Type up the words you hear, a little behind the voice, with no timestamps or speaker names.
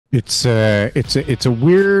It's a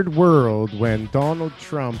weird world when Donald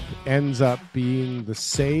Trump ends up being the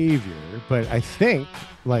savior, but I think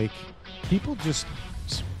like people just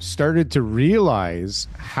started to realize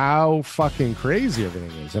how fucking crazy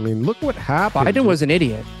everything is. I mean, look what happens. Biden was an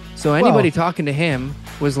idiot. So Well, anybody talking to him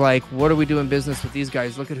was like, what are we doing business with these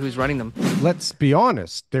guys? Look at who's running them. let's be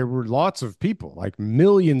honest. There were lots of people, like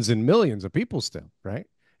millions and millions of people still, right?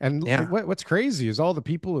 And Yeah. what's crazy is all the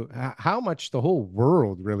people, how much the whole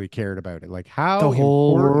world really cared about it, like how The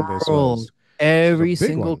whole important this was. world, This is a every big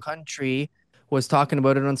single one. country was talking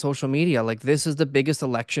about it on social media. Like, this is the biggest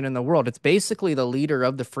election in the world. It's basically the leader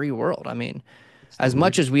of the free world. I mean, It's the as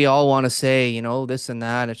much leader. as we all want to say, this and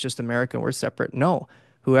that, it's just America, we're separate. No,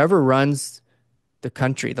 whoever runs the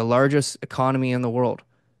country, the largest economy in the world,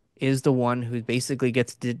 is the one who basically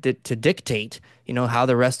gets to dictate, how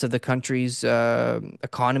the rest of the country's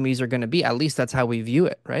economies are going to be. At least that's how we view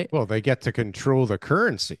it, right? Well, they get to control the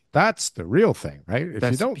currency. That's the real thing, right? If you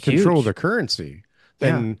That's don't control the huge. currency,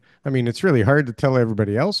 Yeah. then I mean, it's really hard to tell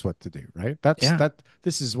everybody else what to do, right? Yeah.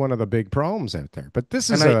 This is one of the big problems out there. But this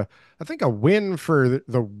And is I think a win for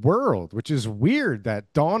the world, which is weird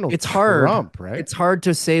that Donald it's hard. Trump, right? It's hard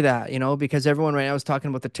to say that, because everyone right now is talking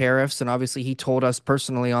about the tariffs, and obviously he told us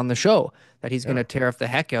personally on the show that he's going Yeah. to tariff the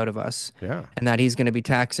heck out of us, Yeah. and that he's going to be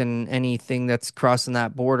taxing anything that's crossing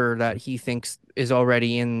that border that he thinks is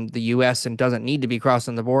already in the US and doesn't need to be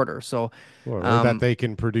crossing the border. So, Or that um, they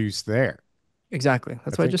can produce there, exactly. I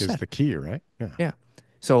That's what I think just is said. the key, right? Yeah. Yeah.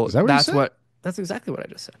 So Is that what you said? that's exactly what I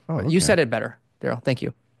just said. Oh, But you okay. said it better, Daryl. Thank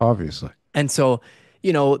you. Obviously. And so,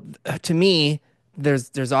 to me,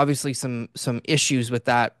 there's obviously some issues with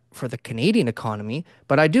that for the Canadian economy,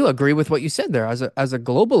 but I do agree with what you said there. As a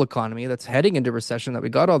global economy that's heading into recession, that we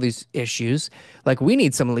got all these issues, like we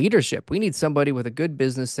need some leadership. We need somebody with a good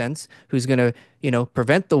business sense who's going to,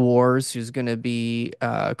 prevent the wars, who's going to be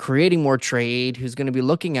creating more trade, who's going to be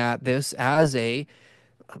looking at this as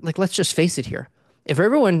like, let's just face it here. If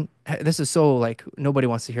everyone, this is so like nobody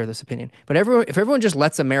wants to hear this opinion, but if everyone just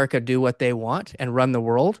lets America do what they want and run the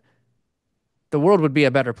world would be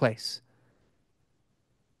a better place.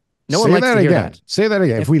 No one Say likes that to hear again. that. Say that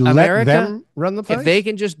again. If If we let America, them run the if they place,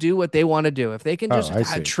 can just do what they want to do, if they can oh, just I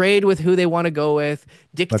see. trade with who they want to go with,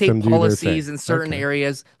 Let dictate them do their thing. policies in certain Okay.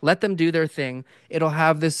 areas, let them do their thing, it'll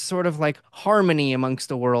have this sort of like harmony amongst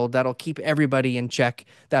the world that'll keep everybody in check,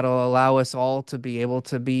 that'll allow us all to be able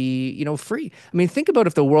to be, free. I mean, think about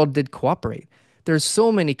if the world did cooperate. There's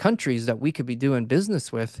so many countries that we could be doing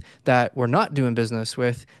business with that we're not doing business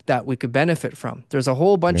with that we could benefit from. There's a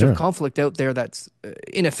whole bunch of Yeah. conflict out there that's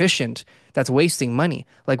inefficient, that's wasting money.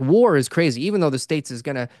 Like war is crazy, even though the States is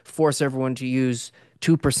going to force everyone to use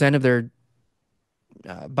 2% of their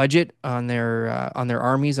budget on their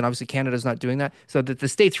armies, and obviously Canada's not doing that. So that the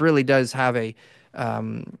States really does have a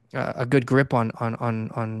good grip on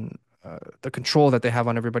the control that they have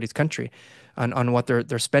on everybody's country, on what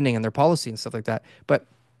they're spending and their policy and stuff like that. But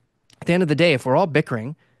at the end of the day, if we're all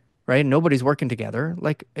bickering, right, and nobody's working together,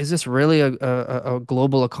 like, is this really a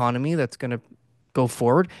global economy that's going to go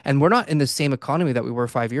forward? And we're not in the same economy that we were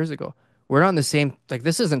 5 years ago. We're not in the same, like,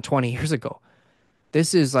 this isn't 20 years ago.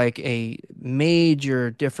 This is like a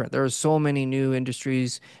major different. There are so many new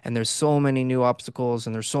industries, and there's so many new obstacles,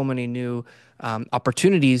 and there's so many new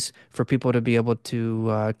opportunities for people to be able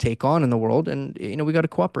to take on in the world. And we got to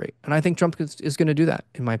cooperate. And I think Trump is going to do that,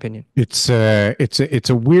 in my opinion. It's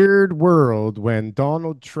a weird world when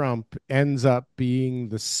Donald Trump ends up being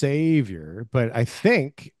the savior, but I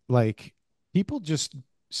think like people just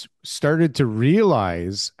started to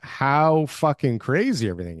realize how fucking crazy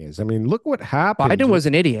everything is. I mean, look what happens. Biden was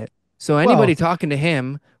an idiot. So anybody Well, talking to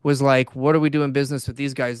him was like, "What are we doing business with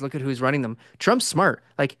these guys? Look at who's running them." Trump's smart.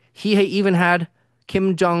 Like even had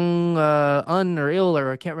Kim Jong Un or Il,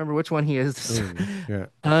 or I can't remember which one he is. yeah,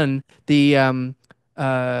 Un, the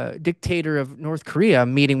dictator of North Korea,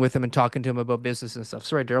 meeting with him and talking to him about business and stuff.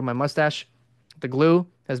 Sorry, Daryl, my mustache, the glue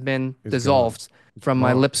has been is gone. dissolved It's from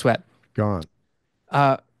my gone. lip sweat. Gone.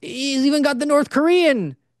 He's even got the North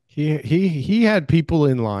Korean. He had people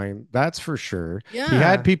in line, that's for sure. He had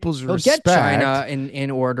Yeah. people's He'll get China respect.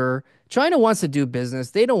 in order. China wants to do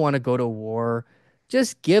business. They don't want to go to war.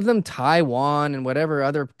 Just give them Taiwan and whatever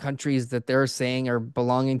other countries that they're saying are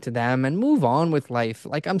belonging to them and move on with life.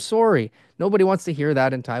 Like, I'm sorry. Nobody wants to hear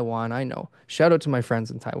that in Taiwan. I know. Shout out to my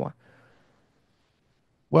friends in Taiwan.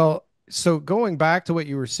 Well, so going back to what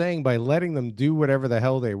you were saying, by letting them do whatever the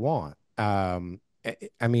hell they want,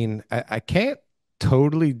 I mean, I can't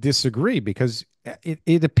totally disagree because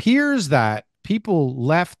it appears that people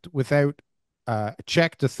left without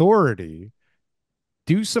checked authority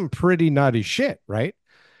do some pretty nutty shit, right?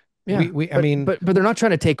 Yeah, I mean, but they're not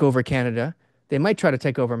trying to take over Canada. They might try to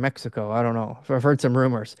take over Mexico. I don't know. I've heard some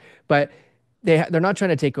rumors, but they're not trying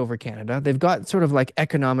to take over Canada. They've got sort of like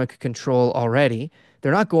economic control already.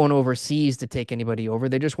 They're not going overseas to take anybody over.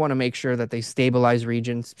 They just want to make sure that they stabilize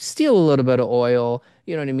regions, steal a little bit of oil,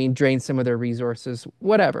 you know what I mean, drain some of their resources,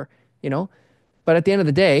 whatever, you know. But at the end of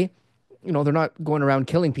the day, you know, they're not going around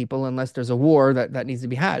killing people unless there's a war that needs to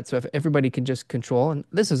be had. So if everybody can just control, and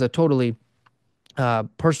this is a totally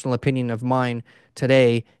personal opinion of mine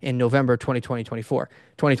today in November 2024.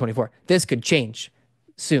 This could change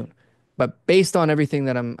soon. But based on everything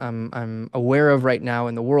that I'm aware of right now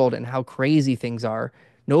in the world and how crazy things are,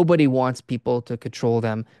 nobody wants people to control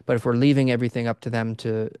them. But if we're leaving everything up to them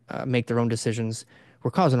to make their own decisions,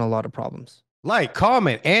 we're causing a lot of problems. like,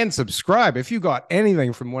 comment, and subscribe if you got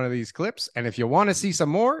anything from one of these clips. And if you want to see some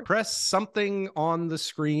more, press something on the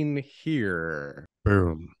screen here.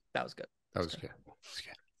 Boom. That was good. That was good.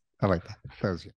 I like that. That was good.